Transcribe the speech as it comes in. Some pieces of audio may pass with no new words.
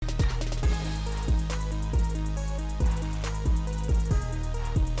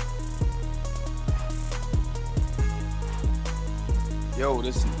Yo,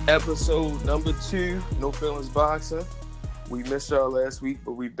 this is episode number 2, NoFeelins Boxing. We missed y'all last week,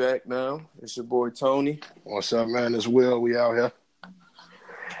 but we back now. It's your boy Tony. What's up, man? It's Will. We out here.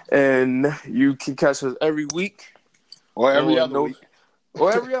 And you can catch us every week. Or every other week.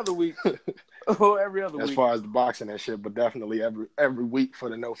 Or every other week. As far as the boxing and shit, but definitely every week for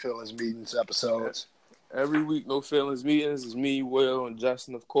the NoFeelins meetings episodes. Every week, NoFeelins meetings is me, Will, and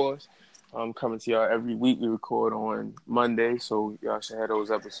Justin, of course. I'm coming to y'all every week. We record on Monday, so y'all should have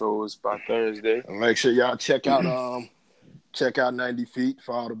those episodes by Thursday. And make sure y'all check out 90 Feet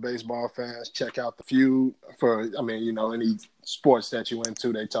for all the baseball fans. Check out The Feud for, any sports that you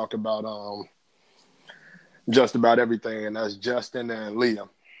into. They talk about just about everything, and that's Justin and Liam.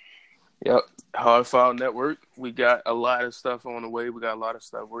 Yep, Hard File Network. We got a lot of stuff on the way. We got a lot of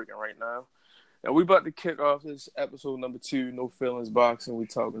stuff working right now. And we about to kick off this episode number 2, NoFeelins Boxing. We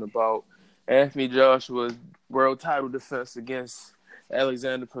talking about Anthony Joshua's world title defense against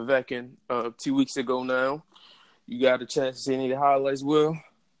Alexander Povetkin 2 weeks ago now. You got a chance to see any of the highlights, Will?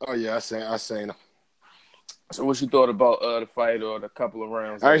 Oh, yeah, I seen them. So what you thought about the fight or the couple of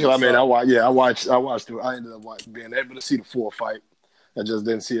rounds? Actually, I watched it. I ended up being able to see the full fight. I just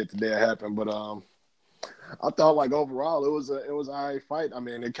didn't see it the day it happened. But I thought, overall, it was a all right fight. I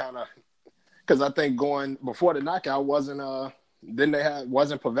mean, it kind of – because I think going – before the knockout wasn't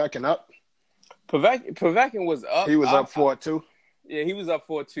Povetkin up? Povetkin was up. He was up 4-2. Yeah, he was up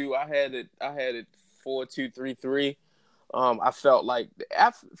 4-2. I had it 4-2, 3-3. I felt like,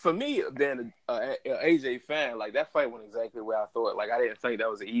 for me, being an AJ fan, that fight went exactly where I thought. I didn't think that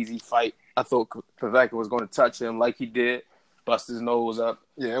was an easy fight. I thought Povetkin was going to touch him like he did, bust his nose up.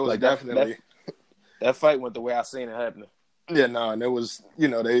 Yeah, it was definitely. That fight went the way I seen it happening. Yeah, no, and it was,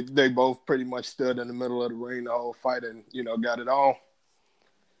 they both pretty much stood in the middle of the ring the whole fight and, got it on.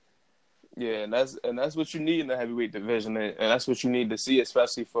 Yeah, and that's what you need in the heavyweight division, and that's what you need to see,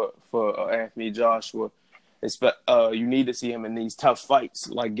 especially for Anthony Joshua. You need to see him in these tough fights,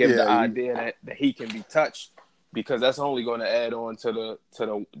 give the idea that he can be touched, because that's only going to add on to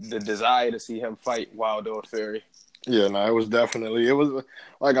the desire to see him fight Wilder or Fury. Yeah, no, it was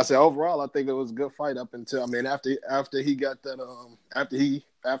like I said, overall, I think it was a good fight up until, after he got that,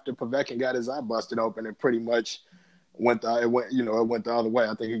 after Povetkin got his eye busted open, it pretty much went the other way.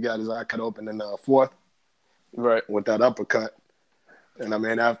 I think he got his eye cut open in the fourth, right, with that uppercut. And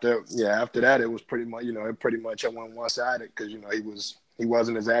after that, it was pretty much, it went one-sided because, he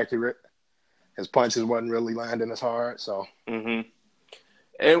wasn't as accurate. His punches wasn't really landing as hard. So, and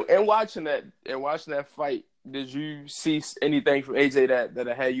watching that fight, did you see anything from AJ that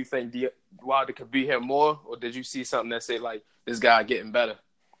had you think Wilder could beat him more, or did you see something that say this guy getting better?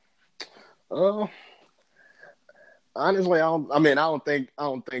 Honestly, I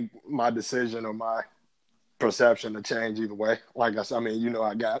don't think my decision or my perception to change either way. Like I said,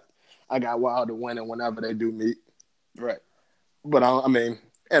 I got Wilder winning whenever they do meet. Right. But and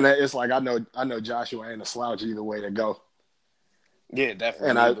it's I know Joshua ain't a slouch either way to go. Yeah, definitely.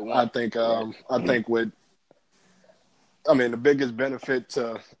 And I think the biggest benefit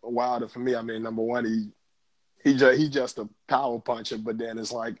to Wilder for me, number one, he just a power puncher, but then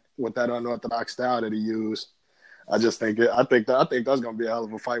it's with that unorthodox style that he used, I think that's gonna be a hell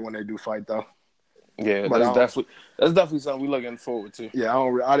of a fight when they do fight though. Yeah, but that's definitely something we're looking forward to. Yeah,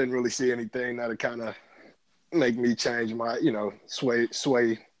 I didn't really see anything that'd kind of make me change my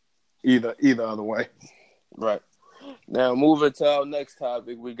sway either other way. Right. Now moving to our next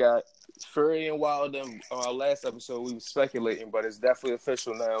topic, we got Fury and Wilder. On our last episode, we were speculating, but it's definitely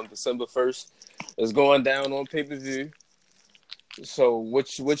official now. December 1st, it's going down on pay-per-view. So,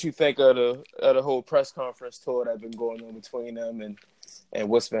 what you think of the whole press conference tour that's been going on between them and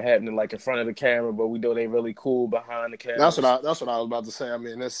what's been happening in front of the camera? But we know they really cool behind the camera. That's what I was about to say.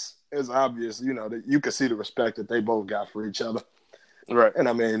 It's obvious, that you can see the respect that they both got for each other, right?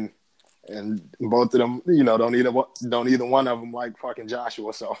 And both of them, don't either one of them like fucking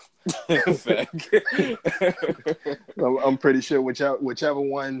Joshua. So I'm pretty sure whichever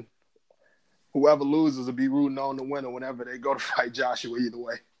one, whoever loses will be rooting on the winner whenever they go to fight Joshua. Either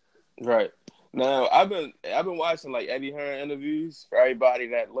way, right. Now I've been watching Eddie Hearn interviews. For everybody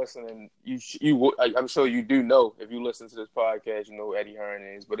that listening, I'm sure you do know, if you listen to this podcast, you know who Eddie Hearn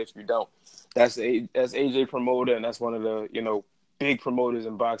is. But if you don't, that's AJ promoter, and that's one of the big promoters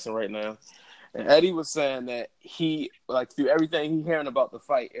in boxing right now. And Eddie was saying that he, through everything he's hearing about the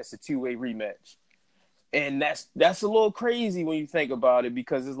fight, it's a 2-way rematch. And that's a little crazy when you think about it,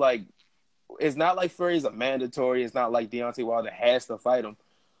 because it's not like Fury's a mandatory. It's not like Deontay Wilder has to fight him.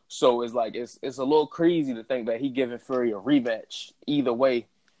 So it's it's a little crazy to think that he giving Fury a rematch either way.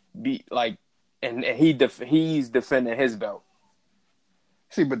 And he's defending his belt.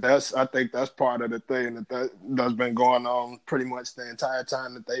 See, but I think that's part of the thing that's been going on pretty much the entire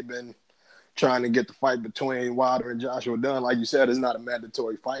time that they've been trying to get the fight between Wilder and Joshua done. Like you said, it's not a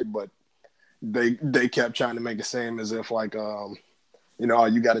mandatory fight, but they kept trying to make it seem as if like oh,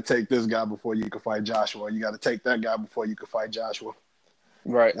 you got to take this guy before you can fight Joshua. You got to take that guy before you can fight Joshua.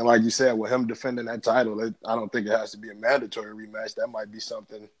 Right. And like you said, with him defending that title, I don't think it has to be a mandatory rematch. That might be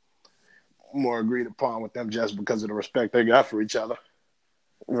something more agreed upon with them just because of the respect they got for each other.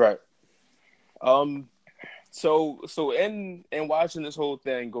 Right. So in watching this whole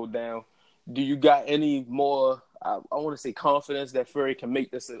thing go down, do you got any more? I want to say confidence that Fury can make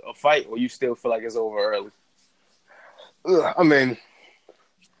this a fight, or you still feel like it's over early? I mean,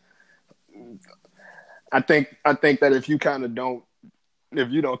 I think that if you kind of don't. If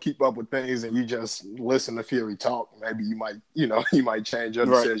you don't keep up with things and you just listen to Fury talk, maybe you might change your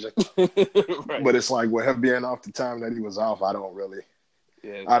decision. Right. But it's like with him being off the time that he was off, I don't really.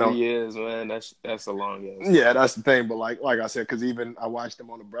 Yeah, 3 years, man. That's a long year. Yeah, that's the thing. But like I said, because even I watched him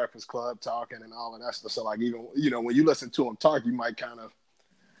on the Breakfast Club talking and all of that stuff. So like even when you listen to him talk, you might kind of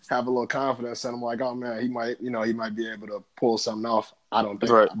have a little confidence in him. Like, oh man, he might be able to pull something off. I don't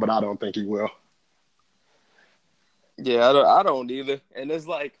think, but I don't think he will. Yeah, I don't either. And it's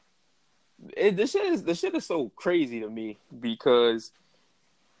like, this shit is so crazy to me because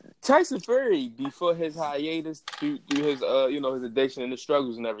Tyson Fury, before his hiatus, through his his addiction and the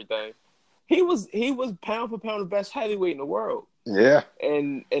struggles and everything, he was pound for pound the best heavyweight in the world. Yeah.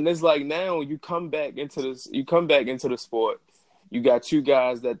 And it's like now you come back into the sport. You got two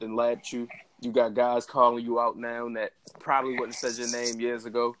guys that then lapped you. You got guys calling you out now that probably wouldn't have said your name years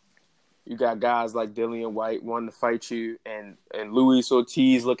ago. You got guys like Dillian White wanting to fight you, and Luis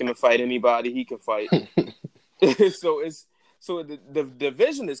Ortiz looking to fight anybody he can fight. So the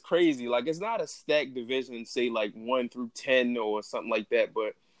division is crazy. Like, it's not a stacked division, say like 1 through 10 or something like that,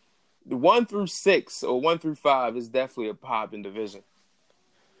 but the 1 through 6 or 1 through 5 is definitely a popping division.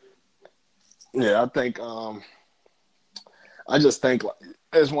 Yeah, I think I just think like,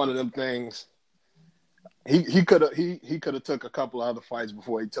 it's one of them things. He could have took a couple of other fights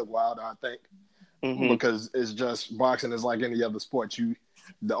before he took Wilder, I think, because it's just boxing is like any other sport.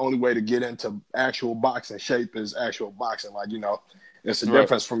 The only way to get into actual boxing shape is actual boxing. Like it's a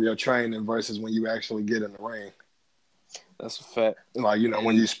difference from your training versus when you actually get in the ring. That's a fact. Like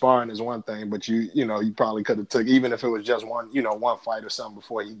when you sparring is one thing, but you probably could have took, even if it was just one fight or something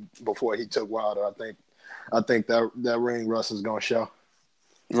before he took Wilder. I think that ring rust is gonna show.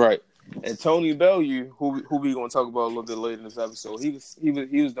 Right. And Tony Bellew, who we gonna talk about a little bit later in this episode, he was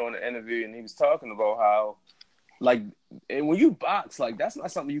doing an interview and he was talking about how, like, and when you box, like, that's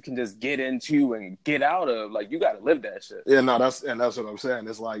not something you can just get into and get out of. Like, you got to live that shit. Yeah, no, that's what I'm saying.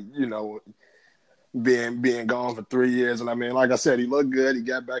 It's like being gone for 3 years, and I mean, like I said, he looked good. He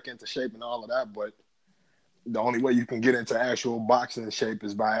got back into shape and all of that, but the only way you can get into actual boxing shape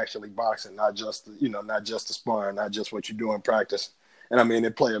is by actually boxing, not just the sparring, not just what you do in practice. And I mean,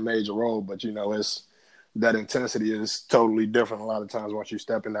 it play a major role, but it's that intensity is totally different a lot of times once you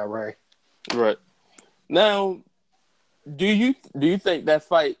step in that ring. Right. Now, do you think that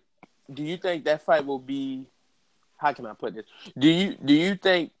fight? Do you think that fight will be? How can I put this? Do you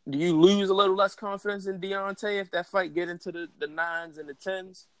lose a little less confidence in Deontay if that fight get into the 9s and the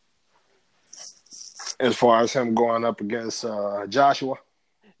 10s? As far as him going up against Joshua?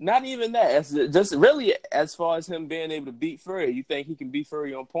 Not even that. It's just really as far as him being able to beat Fury. You think he can beat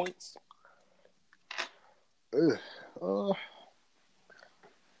Fury on points? I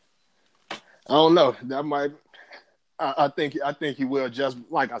don't know. That might. I think he will. Just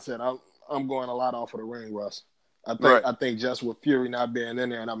like I said, I'm going a lot off of the ring rust. I think just with Fury not being in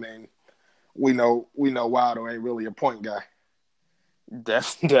there, and I mean, we know Wilder ain't really a point guy.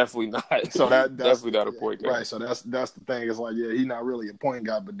 Definitely not. So that's definitely not a point guy. Right. So that's the thing. It's like, yeah, he's not really a point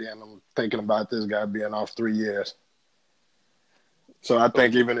guy, but then I'm thinking about this guy being off 3 years. So I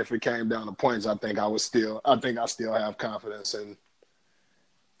think even if it came down to points, I think I still have confidence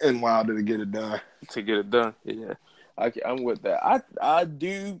in Wilder to get it done. To get it done, yeah, I'm with that. I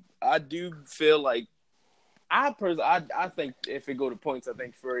do feel like I think if it go to points, I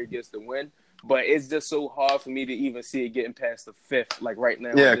think Fury gets the win. But it's just so hard for me to even see it getting past the 5th, like right now.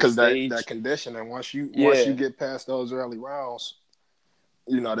 Yeah, because that conditioning, once you get past those early rounds,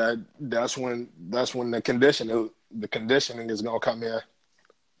 that's when the conditioning is gonna come in.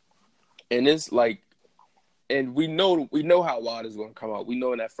 And it's like, and we know how Wilder's gonna come out. We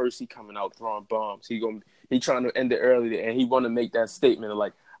know in that first he coming out throwing bombs. He trying to end it early, and he want to make that statement of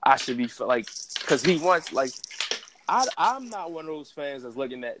like, I should be like, because he wants like. I'm not one of those fans that's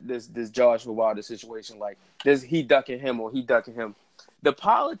looking at this Joshua Wilder situation like this. He ducking him or he ducking him. the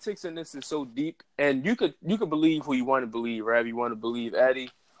politics in this is so deep, and you could believe who you want to believe, whether you want to believe Eddie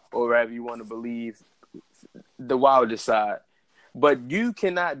or whether you want to believe the Wilder side. But you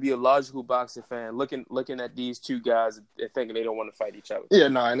cannot be a logical boxing fan looking at these two guys and thinking they don't want to fight each other. Yeah,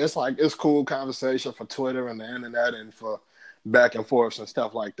 no, and it's cool conversation for Twitter and the internet and for back and forths and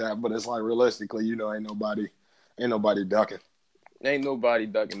stuff like that. But it's like realistically, ain't nobody ducking. Ain't nobody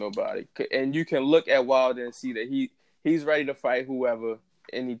ducking nobody. And you can look at Wilder and see that he's ready to fight whoever,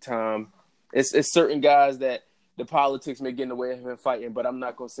 anytime. It's certain guys that the politics may get in the way of him fighting, but I'm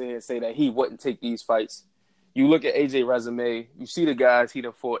not going to sit here and say that he wouldn't take these fights. You look at AJ resume, you see the guys he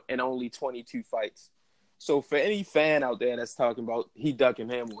done fought in only 22 fights. So for any fan out there that's talking about he ducking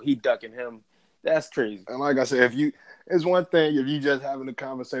him or he ducking him, that's crazy. And like I said, it's one thing if you just having a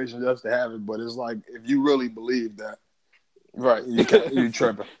conversation just to have it, but it's like if you really believe that, right? You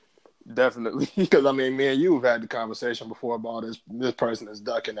tripping. Definitely. Because I mean, me and you have had the conversation before about this person is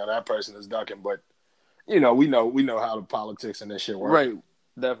ducking or that person is ducking, but we know how the politics and this shit work. Right.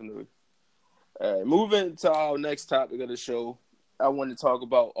 Definitely. All right, moving to our next topic of the show, I want to talk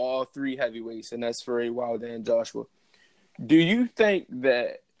about all three heavyweights, and that's Fury, Wilder, and Joshua. Do you think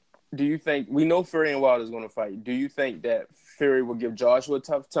we know Fury and Wilder is going to fight? Do you think that Fury will give Joshua a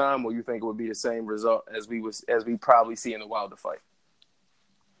tough time, or you think it would be the same result as we probably see in the Wilder fight?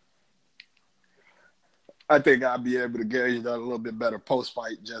 I think I'll be able to gauge that a little bit better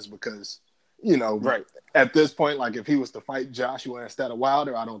post-fight just because, right. At this point, like if he was to fight Joshua instead of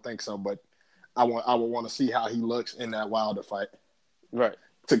Wilder, I don't think so, but I would want to see how he looks in that Wilder fight, right?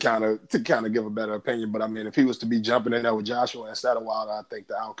 To kind of give a better opinion. But I mean, if he was to be jumping in there with Joshua instead of Wilder, I think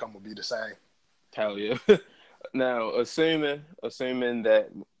the outcome would be the same. Hell yeah! Now, assuming that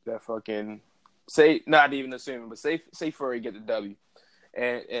fucking not even assuming, but say Fury get the W,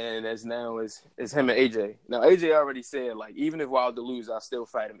 and as now is him and AJ. Now AJ already said like even if Wilder lose, I'll still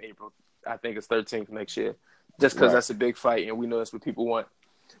fight him April. I think it's 13th next year, just because That's a big fight, and we know that's what people want.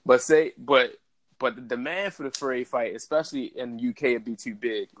 But the demand for the Fury fight, especially in the UK, would be too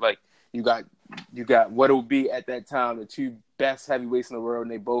big. Like you got what it would be at that time, the two best heavyweights in the world,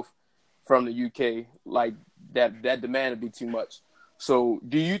 and they both from the UK. Like that demand would be too much. So,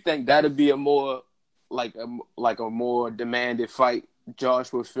 do you think that'd be a more more demanded fight,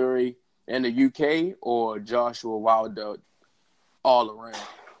 Joshua Fury in the UK or Joshua Wilder all around?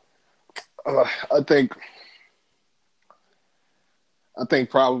 I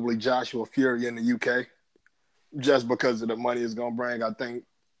think probably Joshua Fury in the UK, just because of the money it's gonna bring. I think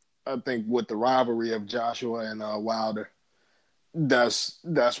with the rivalry of Joshua and Wilder, that's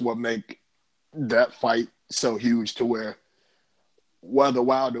what make that fight so huge to where whether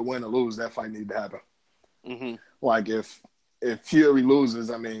Wilder win or lose, that fight need to happen. Mm-hmm. Like if Fury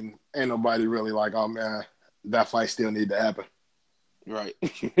loses, I mean, ain't nobody really like, oh man, that fight still need to happen. Right.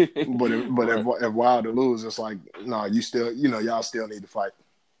 but if Wilder loses, it's like, no, y'all still need to fight.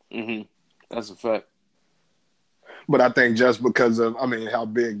 Mm-hmm. That's a fact. But I think just because of, how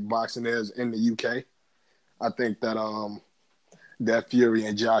big boxing is in the UK, I think that that Fury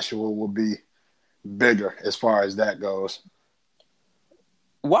and Joshua will be bigger as far as that goes.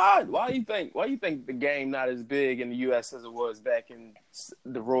 Why you think the game not as big in the US as it was back in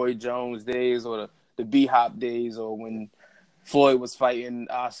the Roy Jones days or the B-Hop days or when Floyd was fighting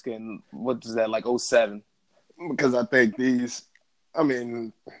Oscar in, what was that, like 07? Because I think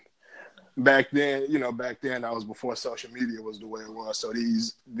back then that was before social media was the way it was. So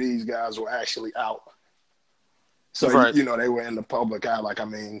these guys were actually out. So, right. They were in the public eye. Like,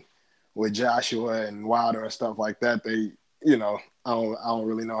 with Joshua and Wilder and stuff like that, they, I don't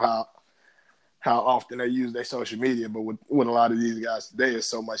really know how often they use their social media, but with a lot of these guys today, it's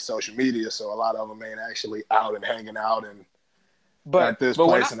so much social media. So a lot of them ain't actually out and hanging out and at this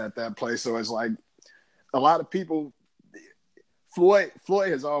place and at that place. So it's like a lot of people, Floyd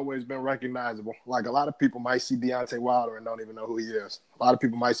has always been recognizable. Like a lot of people might see Deontay Wilder and don't even know who he is. A lot of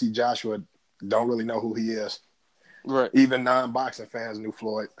people might see Joshua, don't really know who he is. Right. Even non-boxing fans knew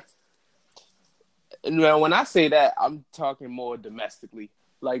Floyd. Now, when I say that, I'm talking more domestically.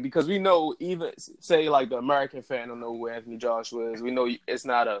 Like, because we know even, say, like, the American fan don't know who Anthony Joshua is. We know it's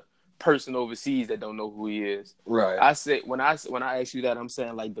not a person overseas that don't know who he is. Right. I say, when I ask you that, I'm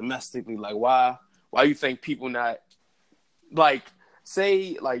saying, like, domestically, like, why you think people not, like,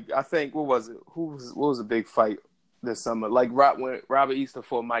 say, like, I think, what was it? What was a big fight this summer? Like, when Robert Easter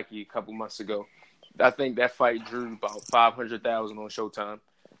fought Mikey a couple months ago. I think that fight drew about 500,000 on Showtime.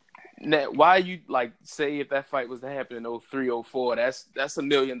 Now, why you say if that fight was to happen in 03, 04, that's $1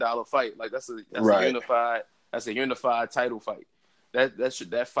 million fight. Like that's right. a unified title fight.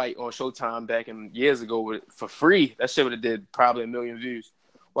 that fight on Showtime back in years ago for free, that shit would have did probably 1 million views.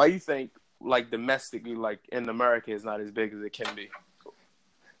 Why you think like domestically, like in America, is not as big as it can be?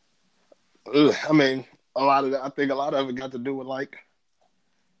 I mean, I think a lot of it got to do with like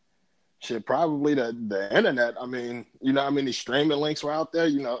shit, probably the internet. I mean, you know how many streaming links were out there?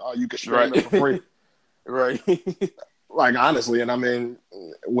 You know, you could stream it for free. Right. Like honestly, and I mean,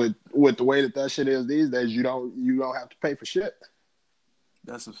 with the way that shit is these days, you don't have to pay for shit.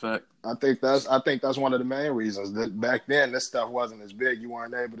 That's a fact. I think that's one of the main reasons that back then this stuff wasn't as big. You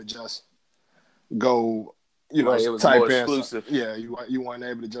weren't able to just go, you know, right, it was type more in exclusive. Yeah, you weren't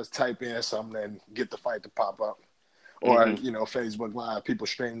able to just type in something and get the fight to pop up. Or, you know, Facebook Live. People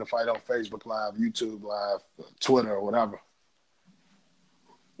stream the fight on Facebook Live, YouTube Live, Twitter, or whatever.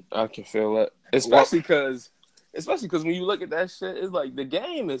 I can feel that. Especially because when you look at that shit, it's like the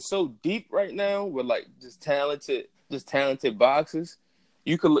game is so deep right now with like just talented boxers.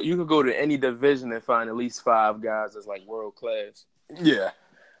 You could go to any division and find at least 5 guys that's like world class. Yeah.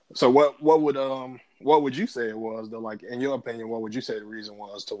 So what would you say it was though? Like in your opinion, what would you say the reason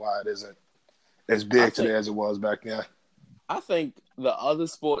was to why it isn't as big today as it was back then? I think the other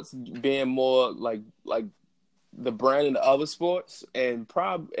sports being more like the brand in the other sports, and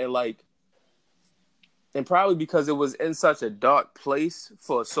probably because it was in such a dark place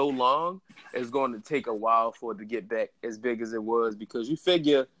for so long, it's going to take a while for it to get back as big as it was. Because you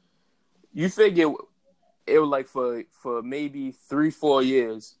figure it was like for maybe 3-4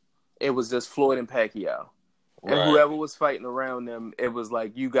 years, it was just Floyd and Pacquiao. And whoever was fighting around them, it was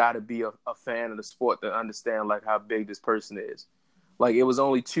like you got to be a fan of the sport to understand like how big this person is. Like it was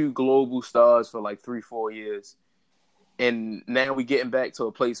only 2 global stars for like 3-4 years, and now we getting back to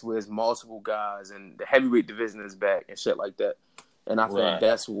a place where it's multiple guys and the heavyweight division is back and shit like that. And I think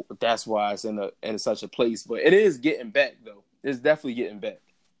that's why it's in such a place. But it is getting back though. It's definitely getting back.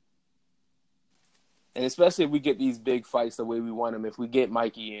 And especially if we get these big fights the way we want them, if we get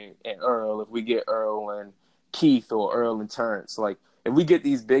Mikey and Earl, if we get Earl and Keith or Earl and Terrence, like if we get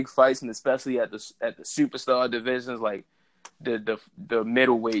these big fights, and especially at the superstar divisions, like the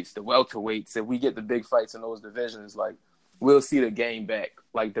middleweights, the welterweights, if we get the big fights in those divisions, like we'll see the game back,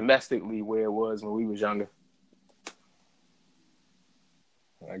 like domestically where it was when we was younger.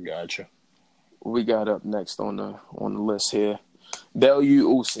 I gotcha. We got up next on the list here, Bellew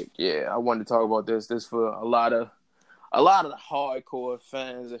Usyk. Yeah, I wanted to talk about this. This for a lot of the hardcore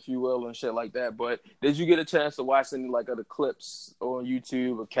fans, if you will, and shit like that. But did you get a chance to watch any like other clips on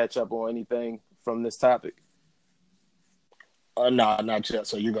YouTube or catch up on anything from this topic? No, not yet.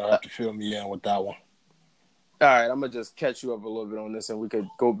 So you're gonna have to fill me in with that one. All right, I'm gonna just catch you up a little bit on this, and we could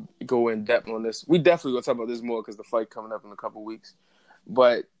go in depth on this. We definitely gonna talk about this more because the fight coming up in a couple weeks.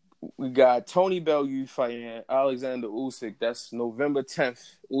 But we got Tony Bellew fighting Alexander Usyk. That's November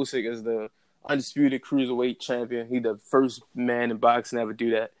 10th. Usyk is the undisputed cruiserweight champion. He's the first man in boxing to ever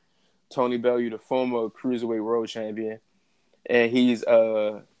do that. Tony Bellew, the former cruiserweight world champion, and he's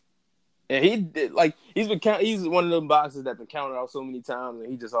he's one of them boxers that been counted out so many times,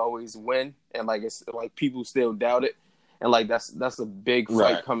 and he just always win. And like it's like people still doubt it, and like that's a big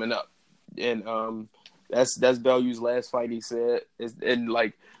fight coming up, and that's Bellew's last fight. He said, and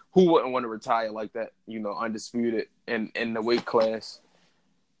like who wouldn't want to retire like that? You know, undisputed and in the weight class.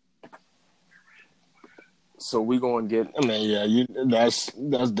 So we gonna get. I mean, yeah, that's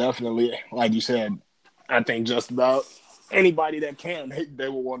definitely like you said. I think just about anybody that can, they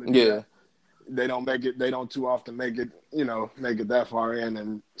will want to do that. They don't make it. They don't too often make it. You know, make it that far in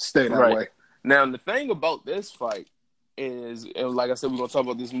and stay that way. Now the thing about this fight is, and like I said, we're gonna talk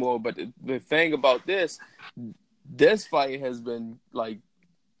about this more. But the thing about this fight has been like,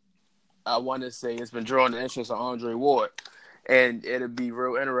 I want to say it's been drawing the interest of Andre Ward. And it'll be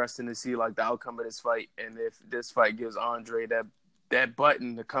real interesting to see like the outcome of this fight, and if this fight gives Andre that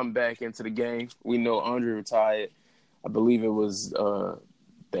button to come back into the game. We know Andre retired. I believe it was the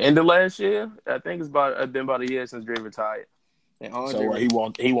end of last year. I think it's been about a year since Dre retired. And Andre,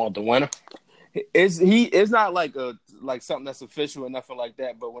 so he want the winner. It's not like something that's official or nothing like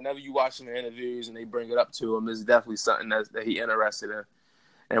that. But whenever you watch him in interviews and they bring it up to him, it's definitely something that he interested in.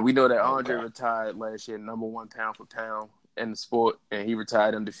 And we know that Andre retired last year, number 1 pound for pound in the sport, and he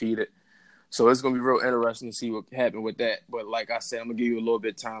retired undefeated. So it's going to be real interesting to see what happened with that. But like I said, I'm going to give you a little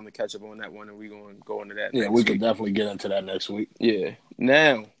bit of time to catch up on that one, and we're going to go into that next week. Could definitely get into that next week. Yeah.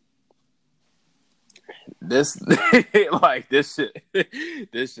 Now, this shit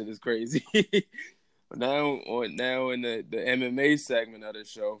is crazy. now in the MMA segment of the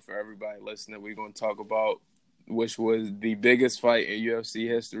show, for everybody listening, we're going to talk about which was the biggest fight in UFC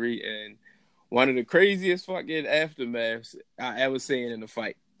history and one of the craziest fucking aftermaths I ever seen in a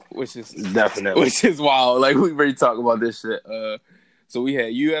fight, which is Definitely. wild. Like we already talked about this shit. So we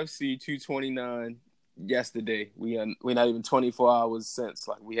had UFC 229 yesterday. We're not even 24 hours since.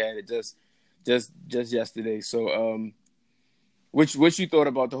 Like we had it just yesterday. So what you thought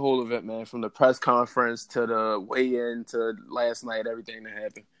about the whole event, man? From the press conference to the weigh-in to last night, everything that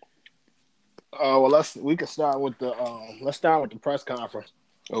happened. Well, we can start with the let's start with the press conference.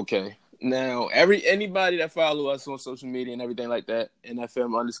 Okay. Now, anybody that follow us on social media and everything like that,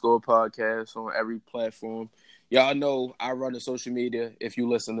 NFM_podcast on every platform, y'all know I run the social media. If you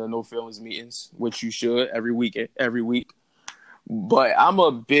listen to NoFeelins meetings, which you should every week. But I'm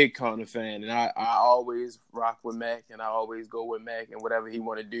a big Conor fan, and I always rock with Mac, and I always go with Mac and whatever he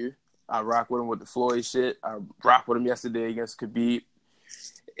want to do. I rock with him with the Floyd shit. I rock with him yesterday against Khabib.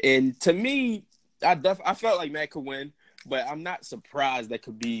 And to me, I felt like Mac could win, but I'm not surprised that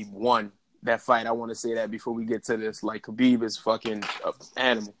Khabib won that fight. I want to say that before we get to this. Like, Khabib is fucking an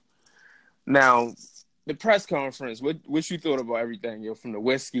animal. Now, the press conference, what you thought about everything, yo, from the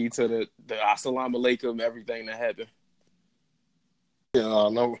whiskey to the assalamu alaikum, everything that happened? Yeah,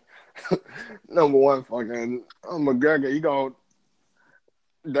 number one, fucking McGregor.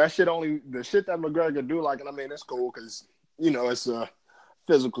 The shit that McGregor do, like, and I mean, it's cool because it's a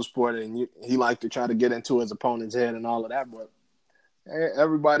physical sport, and he like to try to get into his opponent's head and all of that. But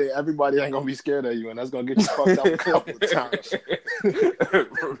everybody ain't gonna be scared of you, and that's gonna get you fucked up a couple of times.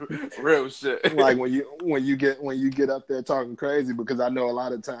 Real shit. Like when you get up there talking crazy, because I know a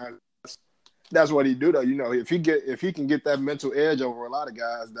lot of times that's what he do though. If he can get that mental edge over a lot of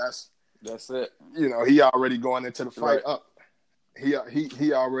guys, that's it. He already going into the fight right. up.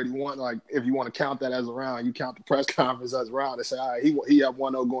 He already won. Like, if you want to count that as a round, you count the press conference as a round and say, all right, he have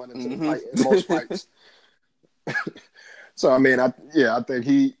 1-0 going into the fight in most fights. So I mean, I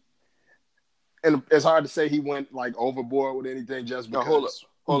think and it's hard to say he went like overboard with anything just because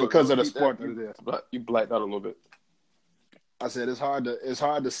because of the sport that it is. But you blacked out a little bit. I said it's hard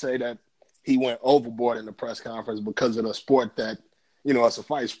to say that he went overboard in the press conference because of the sport that it's a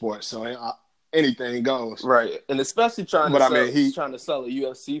fight sport. So anything goes, right? And especially trying to sell a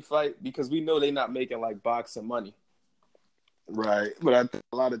UFC fight, because we know they're not making like boxing money, right? But I think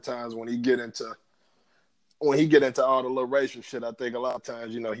a lot of times when he get into all the little racial shit, I think a lot of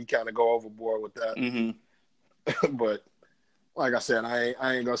times he kind of go overboard with that. Mm-hmm. But like I said, I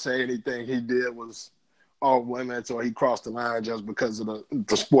ain't gonna say anything he did was off limits or he crossed the line just because of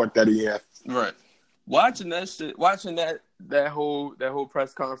the sport that he had. Right. Watching that shit, that whole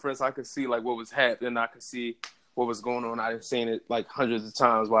press conference, I could see like what was happening. I could see what was going on. I've seen it like hundreds of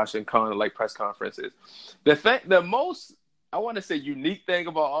times watching Conor like press conferences. The most, I want to say, unique thing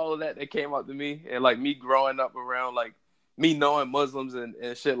about all of that came out to me, and like me growing up around, like me knowing Muslims and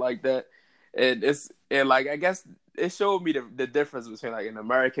shit like that, and like I guess it showed me the difference between like an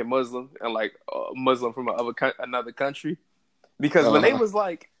American Muslim and like a Muslim from another country, because when they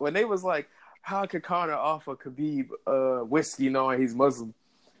was like, how could Conor offer Khabib whiskey knowing he's Muslim?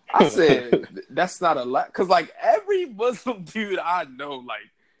 I said, that's not a lot. Because, like, every Muslim dude I know, like,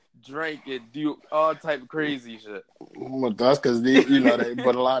 drink and do all type of crazy shit. Well, that's because,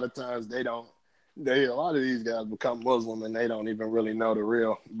 but a lot of times a lot of these guys become Muslim and they don't even really know the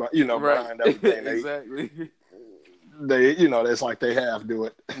real, but, right. behind everything. Exactly. It's like they half do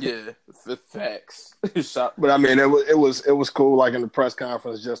it. Yeah, facts. But, I mean, it was cool, like, in the press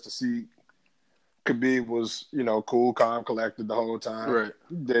conference just to see Khabib was, cool, calm, collected the whole time. Right.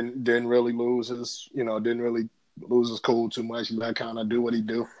 Didn't really lose his cool too much. He let kind of do what he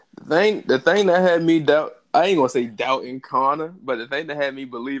do. The thing that had me doubt, I ain't gonna say doubting Conor, but the thing that had me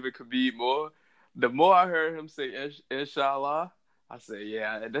believe in Khabib more, the more I heard him say Inshallah, I said,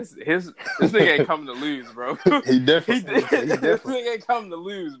 yeah, this nigga ain't coming to lose, bro. He different. He's different. This nigga ain't coming to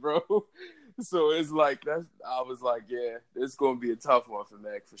lose, bro. So it's like I was like, yeah, it's gonna be a tough one for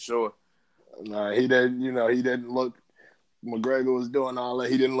Mac for sure. No, he didn't. He didn't look. McGregor was doing all that.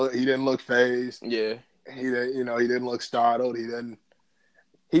 He didn't look phased. Yeah. He didn't look startled. He didn't.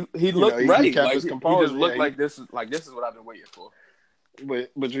 He looked ready. He kept his composure. He just looked like this is what I've been waiting for.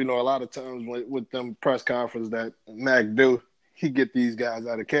 But a lot of times with them press conferences that Mac do, he get these guys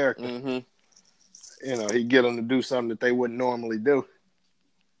out of character. Mm-hmm. He get them to do something that they wouldn't normally do.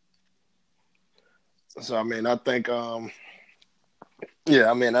 So I mean, I think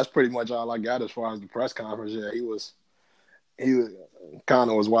that's pretty much all I got as far as the press conference. Yeah,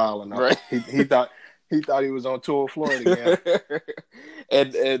 Conor was wild enough. Right. He thought he was on tour of Florida again.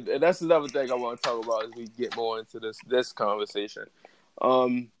 and that's another thing I want to talk about as we get more into this conversation.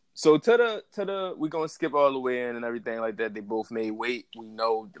 So we're gonna skip all the way in and everything like that. They both made weight. We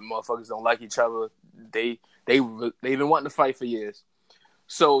know the motherfuckers don't like each other. They've been wanting to fight for years.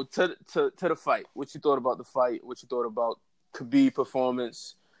 So to the fight, what you thought about the fight? What you thought about Khabib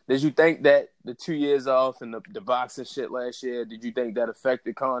performance? Did you think that the 2 years off and the boxing shit last year, did you think that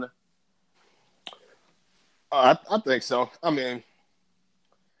affected Conor? I think so. I mean,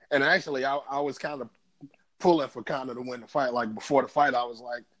 and actually, I was kind of pulling for Conor to win the fight. Like before the fight, I was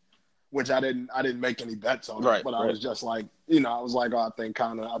like, which I didn't make any bets on it, but I was just like, I was like, oh, I think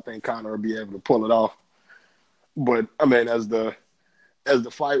Conor will be able to pull it off. But I mean, as the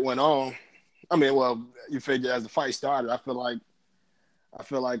fight went on, I mean, well, you figure as the fight started, I feel like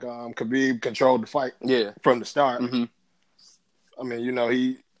Khabib controlled the fight from the start. Mm-hmm. I mean,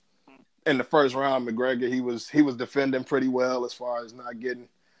 he in the first round, McGregor he was defending pretty well as far as not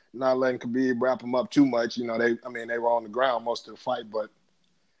letting Khabib wrap him up too much. They were on the ground most of the fight, but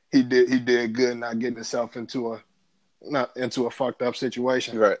he did good not getting himself into a fucked up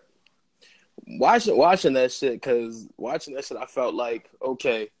situation. Right. Watching that shit, I felt like,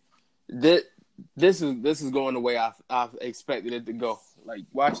 okay, this is going the way I've expected it to go. Like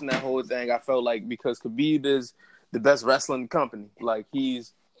watching that whole thing, I felt like because Khabib is the best wrestler in the company, like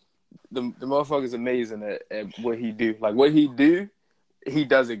he's the motherfucker's amazing at what he do. Like what he do, he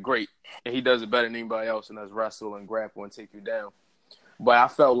does it great, and he does it better than anybody else, and that's wrestle and grapple and take you down. But I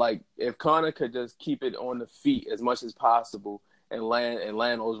felt like if Conor could just keep it on the feet as much as possible and land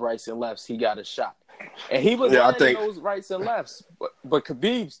those rights and lefts, he got a shot. And he was landing those rights and lefts. But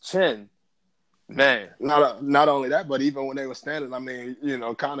Khabib's chin, man. Not only that, but even when they were standing, I mean,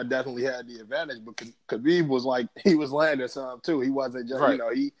 Conor definitely had the advantage, but Khabib was like, he was landing some too. He wasn't just,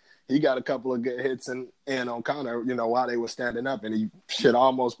 he got a couple of good hits and on Conor, while they were standing up, and he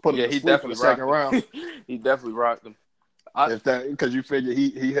almost put him to sleep in the second round. He definitely rocked him. Because you figure he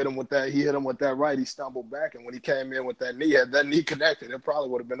hit him with that right, he stumbled back, and when he came in with that knee, had that knee connected, it probably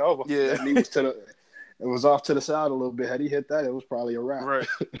would have been over. Yeah, that knee was it was off to the side a little bit. Had he hit that, it was probably a wrap. Right.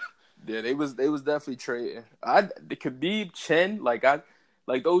 Yeah, they was definitely trading. The Khabib chin, like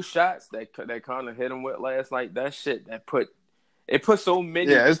those shots that Conor hit him with last night, that shit put so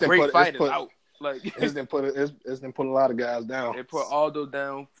many great fighters out. Like it's been put a lot of guys down. It put Aldo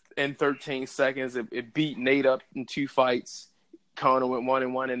down in 13 seconds. It beat Nate up in 2 fights. Conor went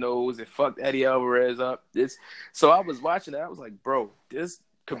 1-1 in those. It fucked Eddie Alvarez up. So I was watching that. I was like, bro, this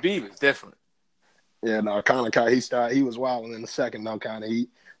Khabib is different. Yeah, no, Conor, he was wilding in the second though. Conor, he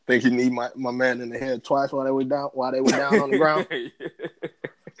think he need my man in the head twice while they were down on the ground.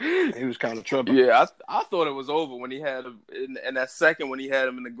 He was kind of tripping. Yeah, I thought it was over when he had him in that second when he had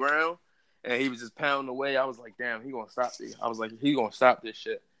him in the ground and he was just pounding away. I was like, damn, he gonna stop this. I was like, he gonna stop this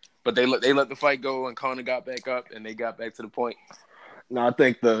shit. But they let the fight go and Conor got back up and they got back to the point. No, I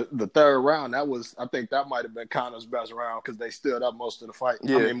think the third round I think that might have been Conor's best round because they stood up most of the fight.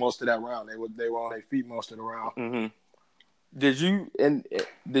 Yeah. I mean, most of that round they were on their feet most of the round. Mm-hmm. Did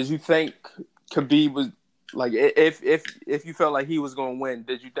you think Khabib was like if you felt like he was going to win?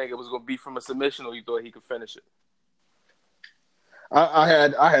 Did you think it was going to be from a submission or you thought he could finish it? I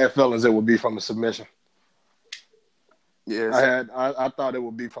had feelings it would be from a submission. Yes. I thought it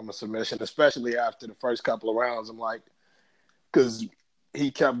would be from a submission, especially after the first couple of rounds. I'm like, because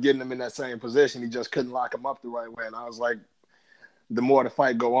he kept getting him in that same position, he just couldn't lock him up the right way. And I was like, the more the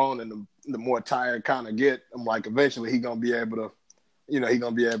fight go on and the more tired Conor get, I'm like, eventually he's gonna be able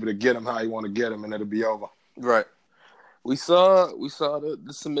to get him how he want to get him, and it'll be over. Right. We saw the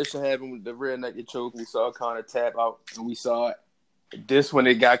submission happen with the rear naked choke. We saw Conor tap out, and we saw this when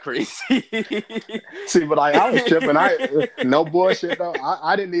it got crazy. See, but I was tripping. No bullshit though.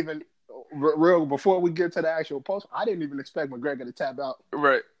 I didn't even real before we get to the actual post. I didn't even expect McGregor to tap out.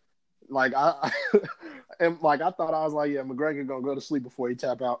 Right. Like I thought I was like, yeah, McGregor gonna go to sleep before he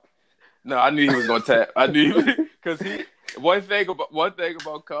tap out. No, I knew he was gonna tap. I knew because one thing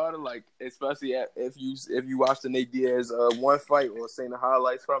about Conor, like especially if you watch the Nate Diaz one fight or seen the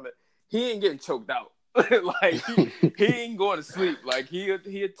highlights from it, he ain't getting choked out. Like he ain't going to sleep. Like he'll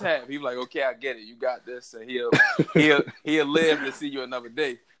tap. He's like, okay, I get it. You got this, and he'll live to see you another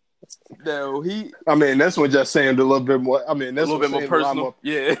day. No, I mean, this one just seemed a little bit more. I mean, this a little bit more personal.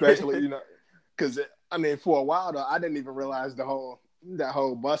 Yeah, especially because I mean, for a while though, I didn't even realize that whole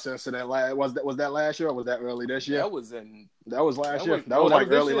bus incident. Was that last year or was that early this year? That was last year. That was like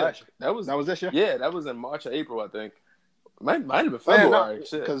early last year. That was this year. Yeah, that was in March or April, I think. Might have been February.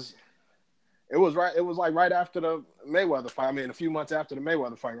 Because it was right. It was like right after the Mayweather fight. I mean, a few months after the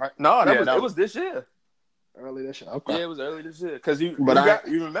Mayweather fight, right? No, it was this year. Early this year. Okay. Yeah, it was early this year. Because you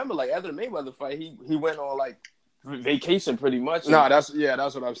remember, like after the Mayweather fight, he went on like vacation pretty much. No, that's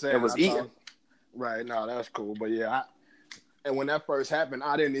what I'm saying. It was eating. Right. No, that's cool. But yeah, and when that first happened,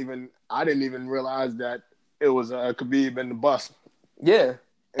 I didn't even realize that it was Khabib in the bus. Yeah.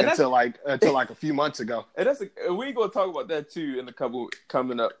 Until like a few months ago. And we gonna talk about that too in a couple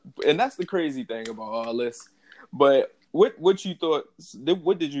coming up. And that's the crazy thing about all this. But what you thought?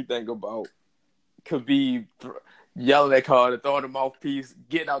 What did you think about Khabib yelling at Carter, throwing the mouthpiece,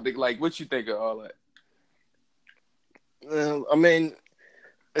 getting out the like? What you think of all that? I mean,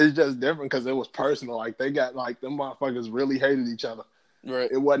 it's just different because it was personal. Like they got like them motherfuckers really hated each other.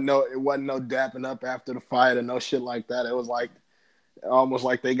 Right. It wasn't no dapping up after the fight or no shit like that. It was like almost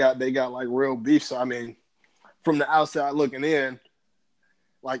like they got like real beef. So I mean, from the outside looking in,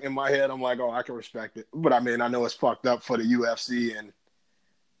 like in my head, I'm like, oh, I can respect it. But I mean, I know it's fucked up for the UFC and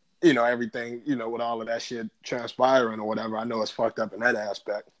everything, with all of that shit transpiring or whatever. I know it's fucked up in that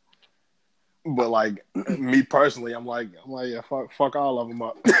aspect. But like me personally, I'm like, yeah, fuck all of them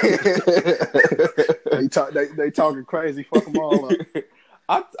up. they talking crazy. Fuck them all up.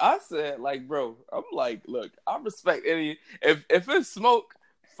 I said, like, bro, I'm like, look, I respect any if it's smoke,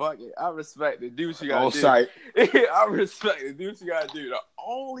 fuck it. I respect it. Do what you gotta do. Sight. I respect it. Do what you gotta do. The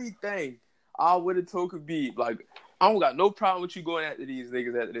only thing I would have told Khabib, like, I don't got no problem with you going after these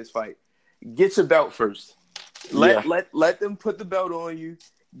niggas after this fight. Get your belt first. Let them put the belt on you.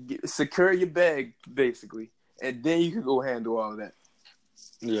 Secure your bag, basically, and then you can go handle all of that.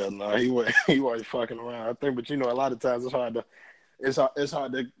 Yeah, no, he wasn't fucking around. I think, but a lot of times it's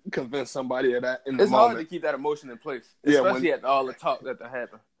hard to convince somebody of that in the moment. It's hard to keep that emotion in place, especially at all the talk that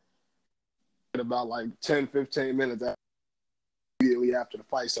happened. About like 10, 15 minutes immediately after the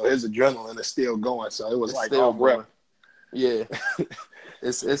fight, so his adrenaline is still going. So it was like all rep. Yeah,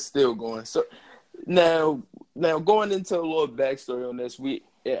 it's still going. So now going into a little backstory on this,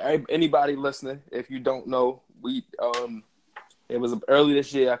 anybody listening, if you don't know, it was early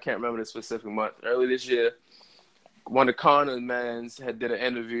this year. I can't remember the specific month. Early this year, one of Connor's mans did an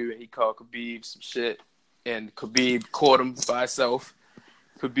interview and he called Khabib some shit, and Khabib caught him by himself.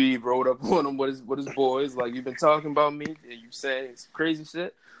 Khabib rode up on him with his boys, like, you've been talking about me and you saying some crazy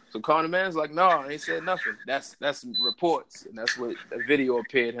shit. So Conor man's like, no, I ain't said nothing. That's reports, and that's what a video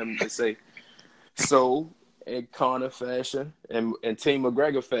appeared him to say. So in Conor fashion and Team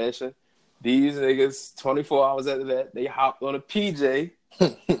McGregor fashion, these niggas 24 hours after that, they hopped on a PJ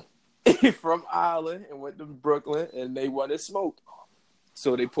from Ireland and went to Brooklyn, and they wanted smoke.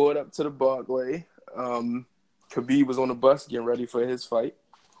 So they pulled up to the Barclay. Khabib was on the bus getting ready for his fight.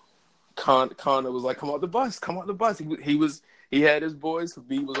 Conor was like, come out the bus. He had his boys.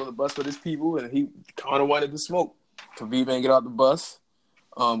 Khabib was on the bus with his people, and Conor wanted to smoke. Khabib didn't get out the bus.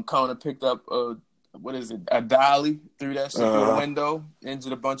 Conor picked up a dolly, threw that shit through the window,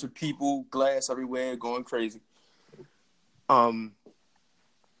 injured a bunch of people, glass everywhere, going crazy. Conor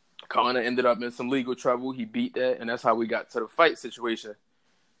ended up in some legal trouble. He beat that, and that's how we got to the fight situation.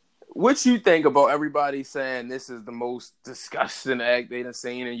 What you think about everybody saying this is the most disgusting act they done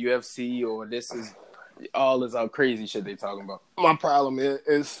seen in UFC, or this is all this crazy shit they talking about? My problem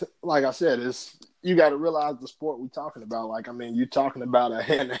is like I said, is you got to realize the sport we talking about. Like, I mean, you're talking about a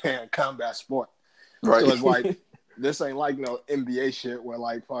hand-to-hand combat sport. Right. So it's like, this ain't like no NBA shit where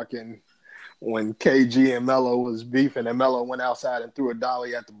like fucking when KG and Melo was beefing and Melo went outside and threw a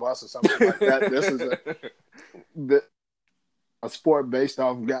dolly at the bus or something like that. This is a sport based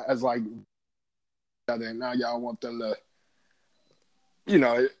off guys like, and now y'all want them to,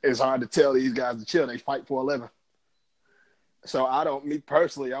 it's hard to tell these guys to chill. They fight for a living. So me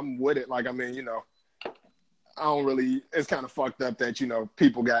personally, I'm with it. Like, I mean, I don't really, it's kind of fucked up that,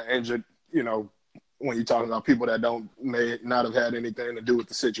 people got injured, when you're talking about people that may not have had anything to do with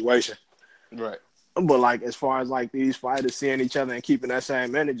the situation. Right. But like, as far as like these fighters seeing each other and keeping that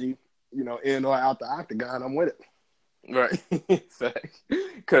same energy, in or out the octagon, I'm with it. Right.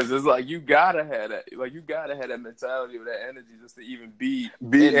 Because it's like, you gotta have that. Like, you gotta have that mentality or that energy just to even be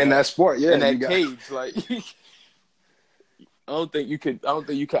in that sport. Yeah. In that cage. Like, I don't think you could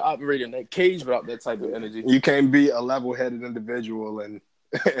operate in that cage without that type of energy. You can't be a level-headed individual and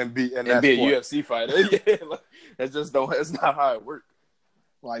be in that be sport. A UFC fighter. Yeah, like, that's not how it works.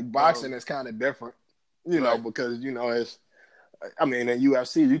 Like, boxing is kind of different, right. because it's. I mean, in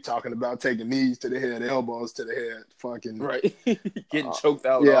UFC, you talking about taking knees to the head, elbows to the head, fucking right, getting choked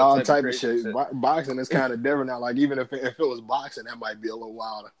out. Yeah, all type of shit. Boxing is kind of different now. Like, even if it was boxing, that might be a little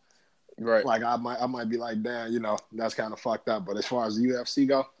wilder. Right. Like, I might be like, damn, that's kind of fucked up. But as far as the UFC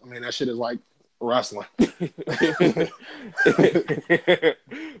go, I mean, that shit is like wrestling.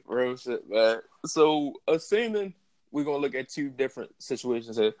 Real shit, man. So, assuming we're gonna look at two different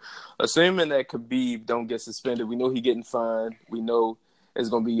situations here. Assuming that Khabib don't get suspended, we know he getting fined. We know there's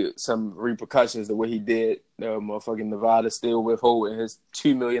gonna be some repercussions to what he did. Motherfucking Nevada still withholding his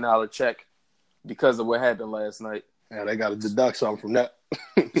 $2 million check because of what happened last night. Yeah, they got to deduct something from that.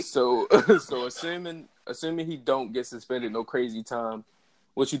 So assuming he don't get suspended, no crazy time,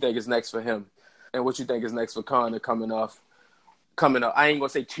 what you think is next for him, and what you think is next for Conor coming up? I ain't gonna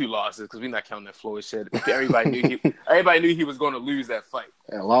say 2 losses because we're not counting that Floyd shit. Everybody knew he was going to lose that fight.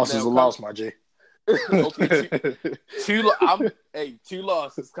 Yeah, loss is a loss, my G. Okay, two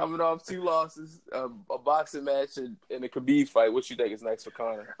losses coming off 2 losses, a boxing match and a Khabib fight. What you think is next for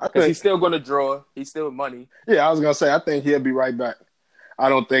Conor? Because he's still going to draw. He's still money. Yeah, I was gonna say I think he'll be right back. I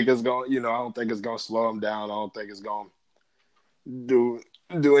don't think it's going. I don't think it's gonna slow him down. I don't think it's gonna do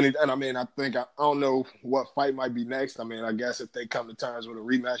anything. I mean, I don't know what fight might be next. I mean, I guess if they come to terms with a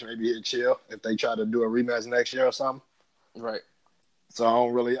rematch, maybe he'll chill. If they try to do a rematch next year or something, right? So I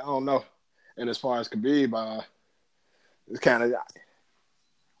don't know. And as far as Khabib, it's kind of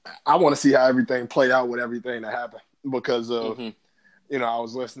I want to see how everything played out with everything that happened because of I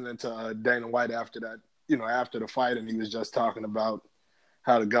was listening to Dana White after that, after the fight, and he was just talking about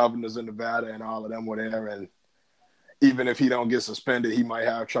how the governors in Nevada and all of them were there, and even if he don't get suspended, he might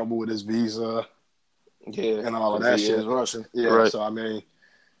have trouble with his visa, and all of that shit. Russian. Yeah, right. So I mean,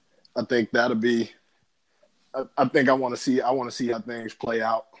 I think that'll be. I think I want to see how things play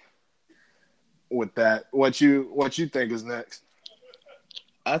out with that. What you think is next?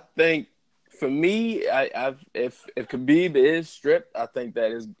 I think for me, if Khabib is stripped, I think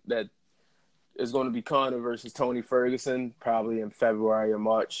that is going to be Conor versus Tony Ferguson probably in February or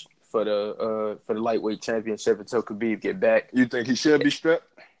March for the lightweight championship until Khabib get back. You think he should be stripped?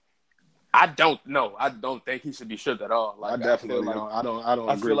 I don't know. I don't think he should be stripped at all. Like, I definitely don't. I don't.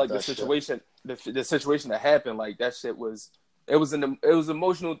 I feel like the situation that happened, like that shit was. It was an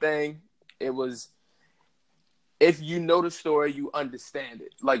emotional thing. It was. If you know the story, you understand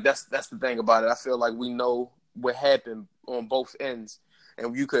it. Like that's the thing about it. I feel like we know what happened on both ends,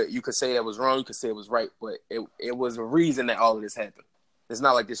 and you could say it was wrong, you could say it was right, but it was a reason that all of this happened. It's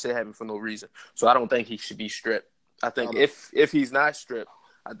not like this shit happened for no reason. So I don't think he should be stripped. I think if he's not stripped,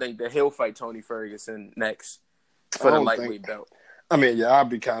 I think that he'll fight Tony Ferguson next for the lightweight belt. I mean, yeah, I'd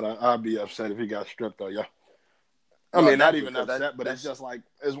be upset if he got stripped though, yeah. I mean, not even upset, but it's just like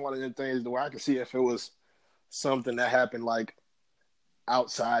it's one of the things where I can see if it was something that happened like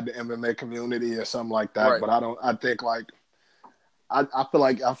outside the MMA community or something like that. Right. But I think like I feel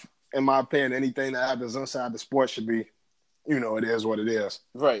like in my opinion, anything that happens inside the sport should be, it is what it is.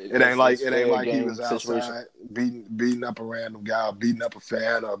 Right. It ain't like he was outside beating up a random guy, or beating up a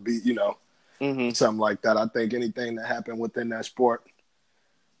fan, or something like that. I think anything that happened within that sport,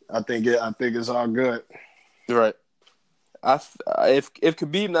 I think it's all good. Right. If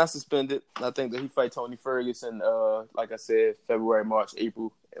Khabib not suspended, I think that he fight Tony Ferguson. Like I said, February, March,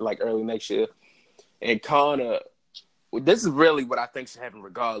 April, like early next year. And Conor, this is really what I think should happen,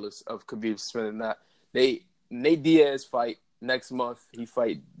 regardless of Khabib suspended or not. Nate Diaz fight next month. He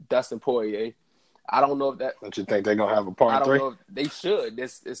fight Dustin Poirier. I don't know if that. Don't you think they're gonna have a part 3? I don't know if they should.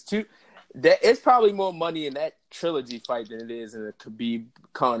 It's two. It's probably more money in that trilogy fight than it is in a Khabib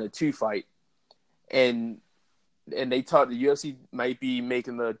Conor 2 fight, and they talk the UFC might be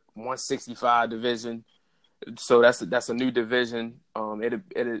making the 165 division, so that's a new division.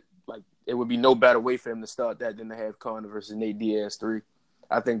 It would be no better way for him to start that than to have Conor versus Nate Diaz 3.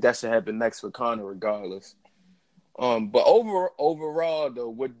 I think that should happen next for Conor regardless. But overall though,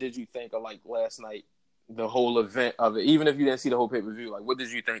 what did you think of like last night, the whole event of it? Even if you didn't see the whole pay-per-view, like what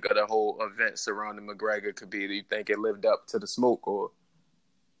did you think of the whole event surrounding McGregor Khabib? Do you think it lived up to the smoke or?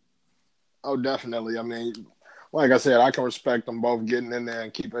 Oh, definitely. I mean, like I said, I can respect them both getting in there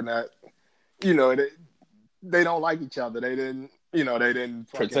and keeping that. They don't like each other. They didn't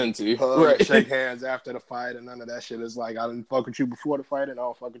pretend to hug, shake hands after the fight, and none of that shit. It's like I didn't fuck with you before the fight, and I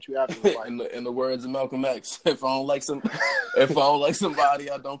don't fuck with you after the fight. in the words of Malcolm X, if I don't like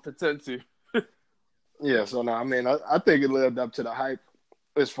somebody, I don't pretend to. Yeah. So no, I mean, I think it lived up to the hype,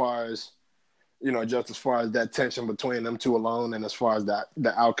 as far as just as far as that tension between them two alone, and as far as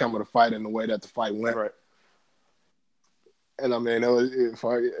the outcome of the fight and the way that the fight went. Right. And I mean,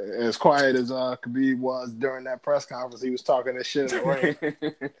 as quiet as Khabib was during that press conference, he was talking this shit in the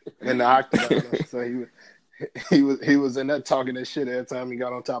ring, in the octagon. So he was in that talking this shit every time he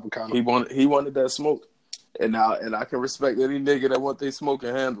got on top of Conor. He wanted that smoke, and I can respect any nigga that want their smoke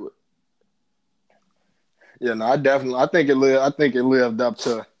and handle it. Yeah, no, I think it lived up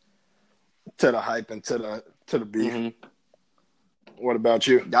to the hype and to the beef. Mm-hmm. What about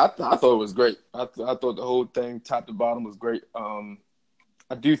you? I thought it was great. I thought the whole thing, top to bottom, was great.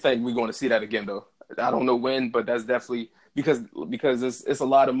 I do think we're going to see that again, though. I don't know when, but that's definitely because it's a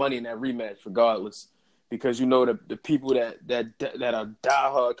lot of money in that rematch, regardless. Because you know the people that are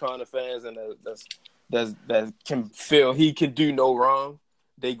diehard Connor fans and that can feel he can do no wrong,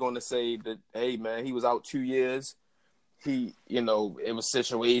 they going to say that, hey man, he was out 2 years. He, it was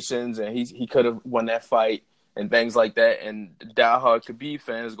situations, and he could have won that fight and things like that. And diehard Khabib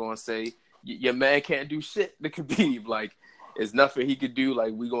fans going to say, your man can't do shit to Khabib. Like, it's nothing he could do.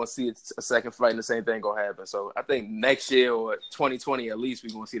 Like, we going to see a second fight, and the same thing going to happen. So I think next year or 2020 at least,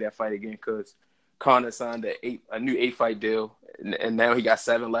 we're going to see that fight again because Conor signed a new 8-fight deal, and now he got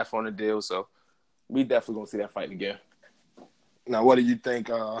 7 left on the deal. So we definitely going to see that fight again. Now, what do you think?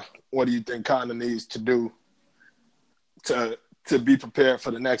 What do you think Conor needs to do to be prepared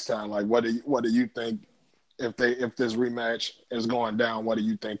for the next time? Like, what do you think if this rematch is going down? What do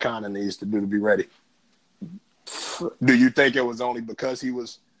you think Conor needs to do to be ready? Do you think it was only because he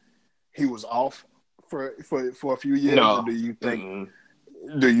was off for a few years, or do you think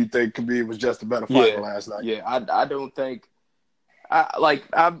Khabib was just a better fighter last night? Yeah, I don't think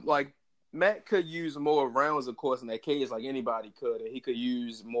Matt could use more rounds, of course, in that cage, like anybody could, and he could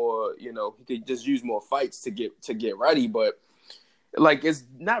use more. He could just use more fights to get ready. But like, it's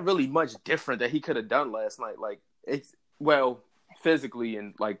not really much different that he could have done last night. Like, it's physically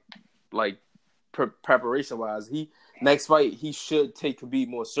and like preparation wise, next fight he should take Khabib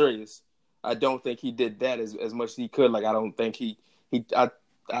more serious. I don't think he did that as much as he could. Like, I don't think I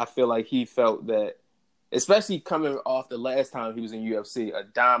feel like he felt that, especially coming off the last time he was in UFC, a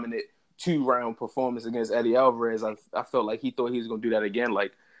dominant 2-round performance against Eddie Alvarez. I felt like he thought he was going to do that again.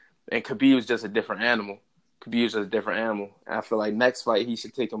 Like, and Khabib was just a different animal. And I feel like next fight he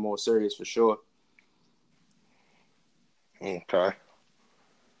should take him more serious for sure. Okay.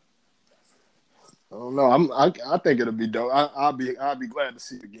 I don't know. I think it'll be dope. I'll be glad to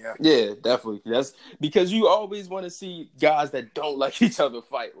see it again. Yeah, definitely. That's because you always want to see guys that don't like each other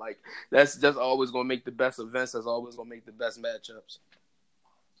fight. Like, that's just always going to make the best events. That's always going to make the best matchups.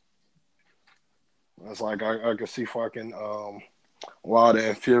 It's like I could see fucking Wilder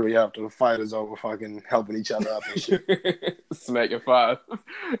and Fury after the fight is over, fucking helping each other up and shit. Smacking 5.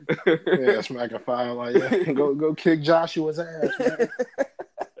 Yeah, smacking 5. Like, yeah, go kick Joshua's ass, man.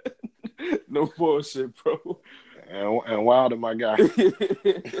 No bullshit, bro. And Wilder, my guy.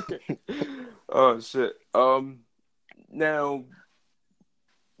 Oh shit. Now,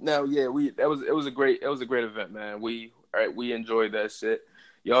 yeah, it was a great event, man. We enjoyed that shit.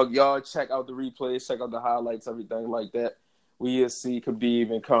 Y'all check out the replays, check out the highlights, everything like that. We will see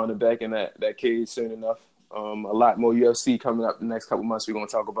Khabib and Conor back in that cage soon enough. A lot more UFC coming up the next couple months we're going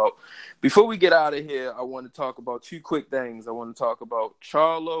to talk about. Before we get out of here, I want to talk about 2 quick things. I want to talk about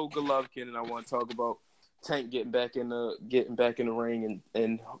Charlo Golovkin, and I want to talk about Tank getting back in the ring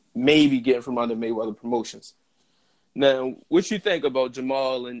and maybe getting from under Mayweather Promotions. Now, what you think about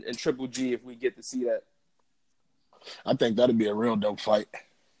Jamal and Triple G if we get to see that? I think that'd be a real dope fight.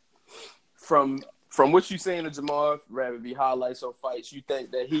 From what you saying to Jamal, rather be highlights or fights, you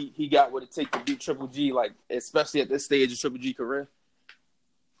think that he got what it takes to beat Triple G, like especially at this stage of Triple G career?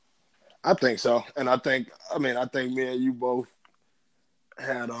 I think so, and I think me and you both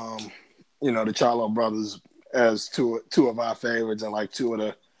had the Charlo brothers as two of our favorites and like two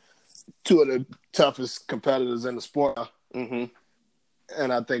of the toughest competitors in the sport. Mm-hmm.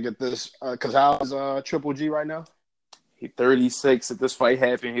 And I think at this, because how is Triple G right now? He's 36. If this fight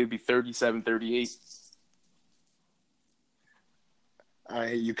happened, he'd be 37, 38.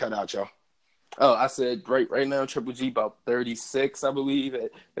 You cut out, y'all. Oh, I said right now, Triple G about 36, I believe.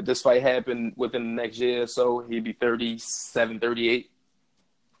 If this fight happened within the next year or so, he'd be 37, 38.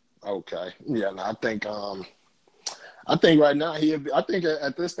 Okay. Yeah, no, I think right now I think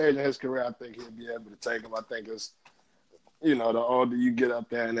at this stage in his career, I think he'll be able to take him. I think it's, the older you get up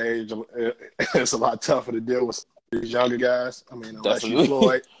there in age, it's a lot tougher to deal with these younger guys. I mean, unless you're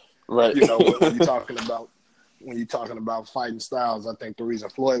Floyd, right? When you're talking about fighting styles, I think the reason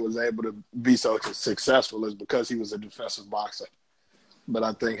Floyd was able to be so successful is because he was a defensive boxer. But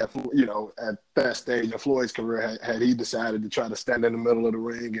I think, at that stage of Floyd's career, had he decided to try to stand in the middle of the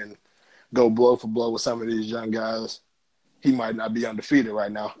ring and go blow for blow with some of these young guys, he might not be undefeated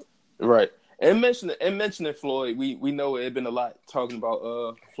right now. Right. And mentioning Floyd, we know it had been a lot talking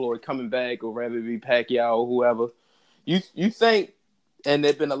about Floyd coming back, or rather be Pacquiao or whoever. You think, and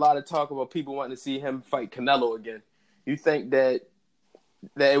there's been a lot of talk about people wanting to see him fight Canelo again. You think that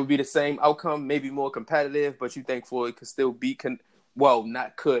it would be the same outcome, maybe more competitive, but you think Floyd could still beat you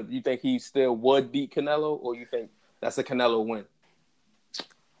think he still would beat Canelo, or you think that's a Canelo win?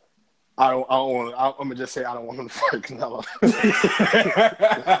 I don't want. I'm gonna just say I don't want him to fight Canelo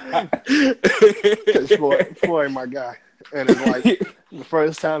because Floyd, my guy, and it's like the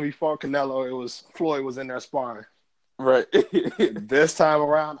first time he fought Canelo, it was Floyd was in there sparring. Right. This time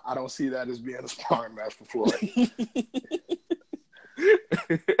around, I don't see that as being a sparring match for Floyd.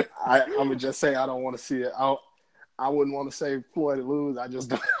 I'm gonna just say I don't want to see it. I wouldn't want to say Floyd to lose. I just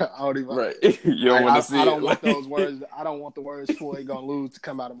don't. I don't even. Right. You don't want to see I it. don't want those words. I don't want the words Floyd gonna lose to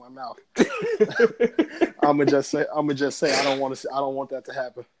come out of my mouth. I'm gonna just say I don't want to. I don't want that to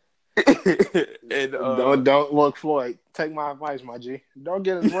happen. And, don't look, Floyd. Take my advice, my G. Don't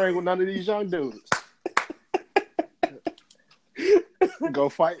get in the ring with none of these young dudes. Go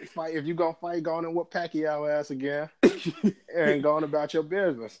fight. If you gonna fight, go on and whoop Pacquiao ass again, and go on about your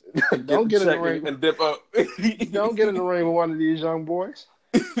business. Don't get in the ring and dip up. Don't get in the ring with one of these young boys.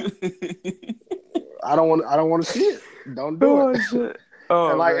 I don't want to see it. Don't do it. Shit.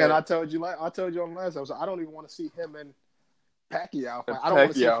 And I told you on the last episode, I don't even want to see him and Pacquiao fight. I don't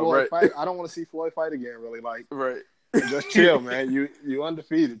want to see Floyd fight. I don't want to see Floyd fight again. Really, like, right. Just chill, man. You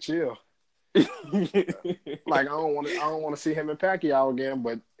undefeated. Chill. Like I don't want to see him and Pacquiao again.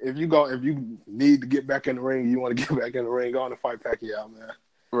 But if you need to get back in the ring, you want to get back in the ring, go on and fight Pacquiao, man.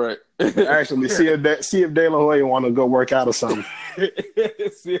 Right. Actually, see if De La Hoya want to go work out or something. See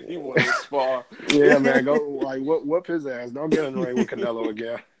if he want to spar. Yeah, man. Go like whoop his ass. Don't get in the ring with Canelo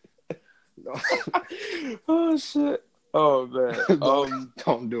again. Oh shit. Oh man.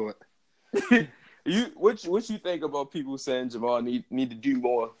 Don't do it. What you think about people saying Jamal need to do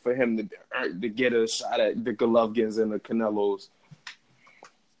more for him to get a shot at the Golovkins and the Canelos?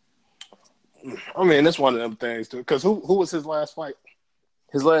 I mean, it's one of them things too. Because who was his last fight?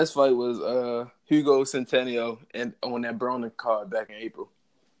 His last fight was Hugo Centennial and on that Broner card back in April.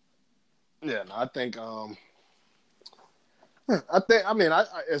 Yeah, no, I think.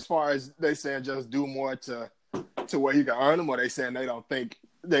 As far as they saying just do more to where he can earn them, or they saying they don't think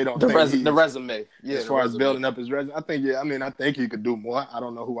the resume. Yeah, as far as building up his resume, I think. Yeah, I think he could do more. I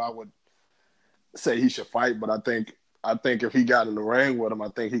don't know who I would say he should fight, but I think if he got in the ring with him, I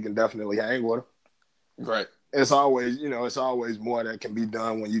think he can definitely hang with him. Right. It's always more that can be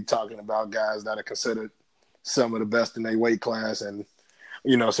done when you're talking about guys that are considered some of the best in their weight class and,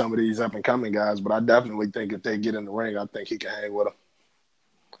 some of these up-and-coming guys. But I definitely think if they get in the ring, I think he can hang with them.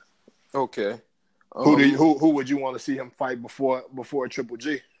 Okay. Who would you want to see him fight before Triple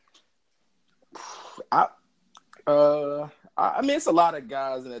G? I mean, it's a lot of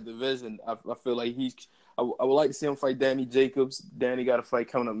guys in that division. I feel like I would like to see him fight Danny Jacobs. Danny got a fight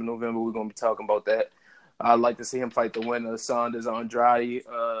coming up in November. We're going to be talking about that. I'd like to see him fight the winner of Saunders Andrade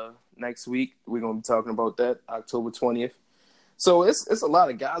next week. We're going to be talking about that October 20th. So it's a lot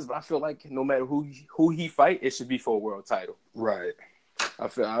of guys, but I feel like no matter who he fight, it should be for a world title. Right.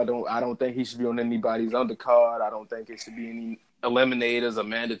 I don't think he should be on anybody's undercard. I don't think it should be any eliminators or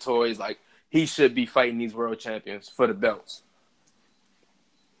mandatories. Like, he should be fighting these world champions for the belts.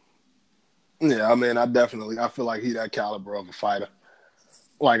 Yeah, I mean, I feel like he that caliber of a fighter.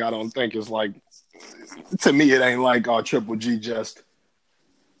 Like, I don't think it's like, to me, it ain't like Triple G just,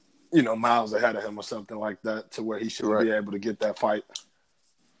 miles ahead of him or something like that to where he should be able to get that fight.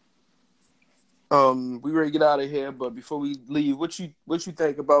 We ready to get out of here, but before we leave, what you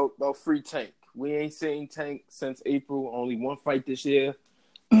think about Free Tank? We ain't seen Tank since April. Only one fight this year.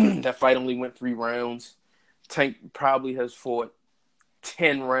 That fight only went 3 rounds. Tank probably has fought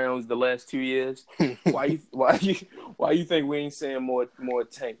 10 rounds the last 2 years. Why you think we ain't seeing more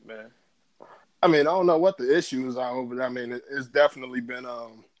Tank, man? I mean, I don't know what the issues are over there. I mean, it's definitely been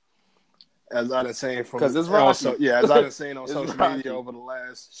as I've been saying from because it's rocky. As I've been saying on social rocky. media over the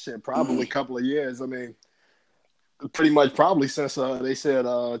last probably couple of years. I mean, pretty much probably since they said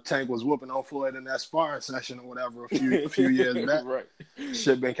Tank was whooping on Floyd in that sparring session or whatever a few years back. Right.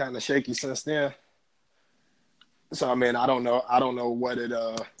 Shit been kind of shaky since then. So I mean, I don't know what it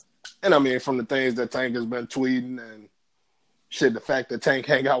and I mean from the things that Tank has been tweeting and shit, the fact that Tank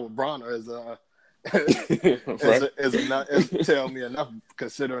hang out with Bronner is enough, tell me enough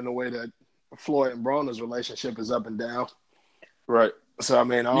considering the way that Floyd and Bronner's relationship is up and down. Right. So I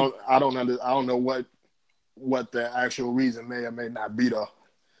mean, I don't know what the actual reason may or may not be though.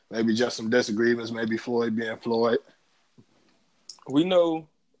 Maybe just some disagreements. Maybe Floyd being Floyd. We know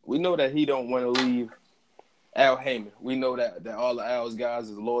that he don't want to leave Al Heyman. We know that all of Al's guys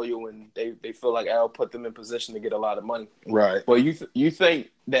is loyal and they feel like Al put them in position to get a lot of money. Right. But you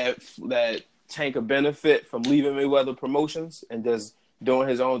think that Tank could benefit from leaving Mayweather Promotions and just doing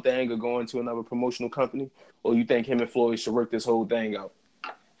his own thing or going to another promotional company? Or you think him and Floyd should work this whole thing out?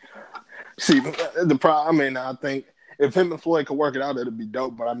 See, the problem, I mean, I think if him and Floyd could work it out, it'd be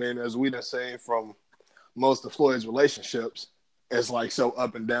dope. But I mean, as we done seen from most of Floyd's relationships, it's like so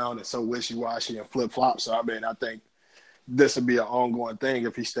up and down and so wishy washy and flip flop. So I mean, I think this would be an ongoing thing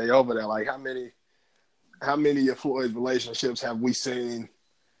if he stay over there. Like how many of Floyd's relationships have we seen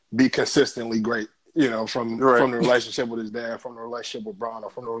be consistently great? You know, from the relationship with his dad, from the relationship with Braun, or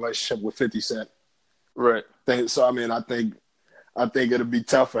from the relationship with 50 Cent. Right. So I mean, I think it'll be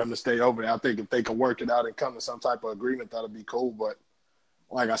tough for him to stay over there. I think if they can work it out and come to some type of agreement, that'll be cool. But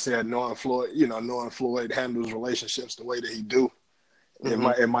like I said, knowing Floyd handles relationships the way that he do,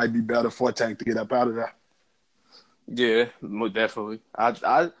 it might be better for Tank to get up out of there. Yeah, most definitely. I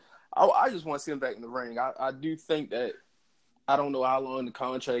just want to see him back in the ring. I do think that, I don't know how long the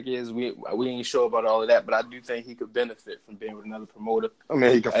contract is. We ain't sure about all of that, but I do think he could benefit from being with another promoter. I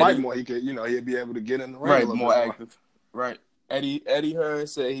mean, he could fight more. He could, he'd be able to get in the ring a little more bit active. Right. Eddie Hearn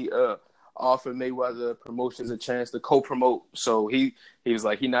said he offered Mayweather Promotions a chance to co-promote. So he was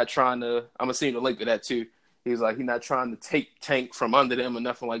like, he not trying to. I'm gonna send you the link to that too. He was like, he not trying to take Tank from under them or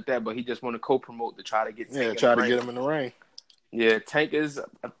nothing like that, but he just want to co-promote to try to get Tank get him in the ring. Yeah, Tank is,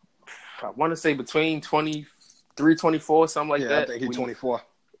 I want to say between 23, 24, something like that. Yeah, I think he's 24.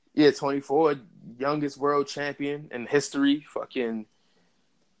 Yeah, 24, youngest world champion in history. Fucking,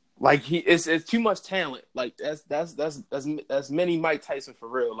 like it's too much talent. Like that's many Mike Tyson for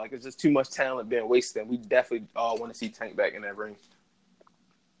real. Like it's just too much talent being wasted. And we definitely all want to see Tank back in that ring.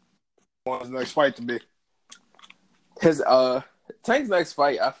 What's his next fight to be? His Tank's next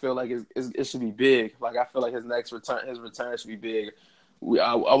fight, I feel like it should be big. Like I feel like his return should be big.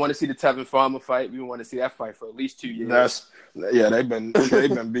 I want to see the Tevin Farmer fight. We want to see that fight for at least 2 years. They've been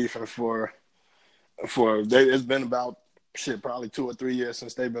beefing for it's been about probably 2 or 3 years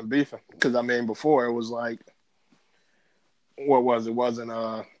since they've been beefing. Because I mean, before it was like, what was it? Wasn't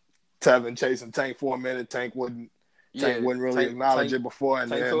Tevin chasing Tank for a minute? Tank wouldn't really acknowledge it before,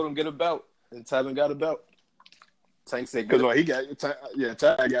 and Tank told him get a belt, and Tevin got a belt. Tank said because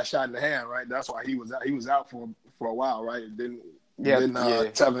Tank got shot in the hand, right? That's why he was out for a while, right? Didn't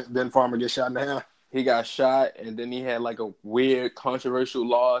Farmer get shot in the hand? He got shot, and then he had like a weird controversial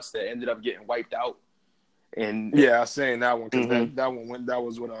loss that ended up getting wiped out. And yeah, I seen that one because that one went. That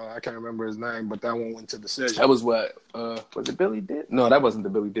was what I can't remember his name, but that one went to decision. That was what was it Billy Did? No, that wasn't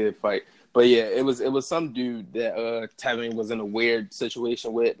the Billy Did fight. But yeah, it was some dude that Tevin was in a weird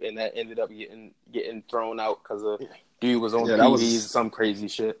situation with, and that ended up getting thrown out because a dude was on TV, some crazy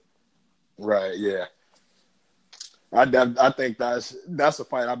shit. Right. Yeah. I think that's a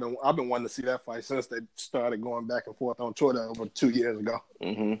fight I've been wanting to see that fight since they started going back and forth on Twitter over 2 years ago.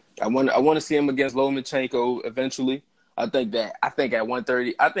 Mm-hmm. I want to see him against Lomachenko eventually. I think at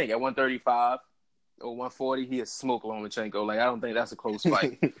 130, at 135 or 140, he'll smoke Lomachenko. Like I don't think that's a close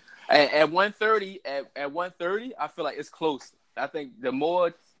fight. At 130, I feel like it's close. I think the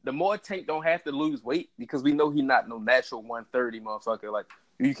more Tank don't have to lose weight because we know he's not no natural 130 motherfucker. Like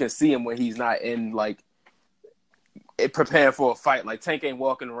you can see him when he's not in like preparing for a fight. Like Tank ain't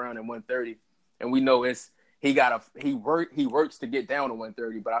walking around at 130, and we know he works to get down to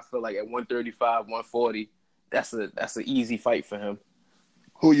 130. But I feel like at 135, 140, that's an easy fight for him.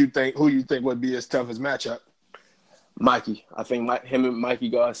 Who you think would be his toughest matchup? Mikey. I think him and Mikey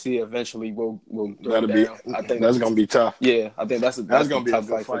Garcia eventually will go down. I think that's gonna be tough. Yeah, I think that's gonna be a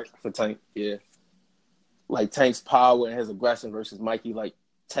tough fight for Tank. Yeah, like Tank's power and his aggression versus Mikey like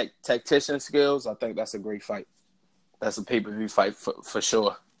tactician skills. I think that's a great fight. That's a pay-per-view fight for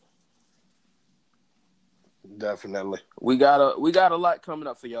sure. Definitely. We got a lot coming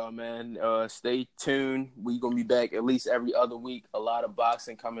up for y'all, man. Stay tuned. We gonna be back at least every other week. A lot of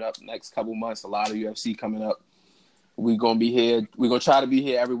boxing coming up next couple months. A lot of UFC coming up. We gonna be here. We gonna try to be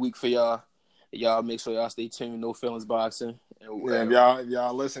here every week for y'all. Y'all make sure y'all stay tuned. NoFeelins Boxing. And if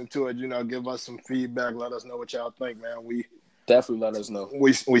y'all listen to it, give us some feedback. Let us know what y'all think, man. We definitely let us know.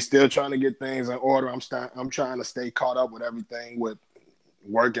 We still trying to get things in order. I'm trying to stay caught up with everything, with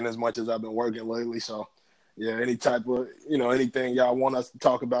working as much as I've been working lately. So, yeah, any type of anything y'all want us to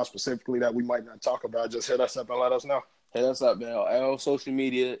talk about specifically that we might not talk about, just hit us up and let us know. Hit us up, man. All social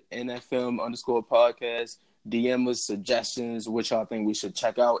media, NFM_podcast. DM us suggestions, which y'all think we should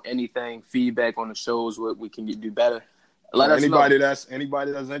check out. Anything, feedback on the shows, what we can do better. Let us know.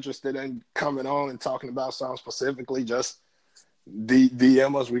 Anybody that's interested in coming on and talking about something specifically, just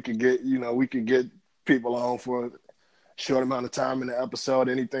DM us. We could get people on for a short amount of time in the episode.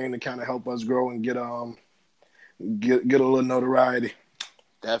 Anything to kind of help us grow and get a little notoriety.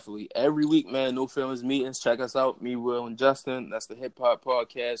 Definitely. Every week, man, NoFeelins meetings. Check us out. Me, Will, and Justin. That's the hip hop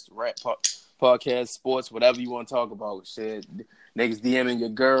podcast, rap podcast, sports, whatever you want to talk about. Shit, niggas DMing your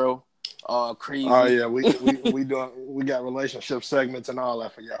girl. Crazy. Oh yeah, we got relationship segments and all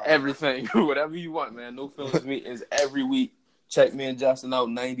that for y'all. Everything, whatever you want, man. No feelings meetings every week. Check me and Justin out.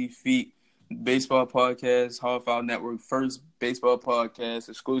 90 Feet Baseball Podcast, Hard Foul Network, first baseball podcast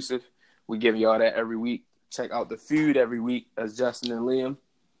exclusive. We give y'all that every week. Check out The Feud every week. That's Justin and Liam.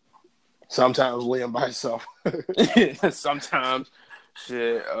 Sometimes Liam by himself. Sometimes.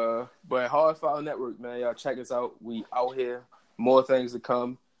 Shit. But Hard Foul Network, man. Y'all check us out. We out here. More things to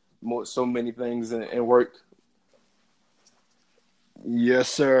come. So many things in work. Yes,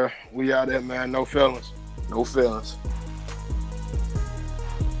 sir. We out there, man. No feelings. No feelings.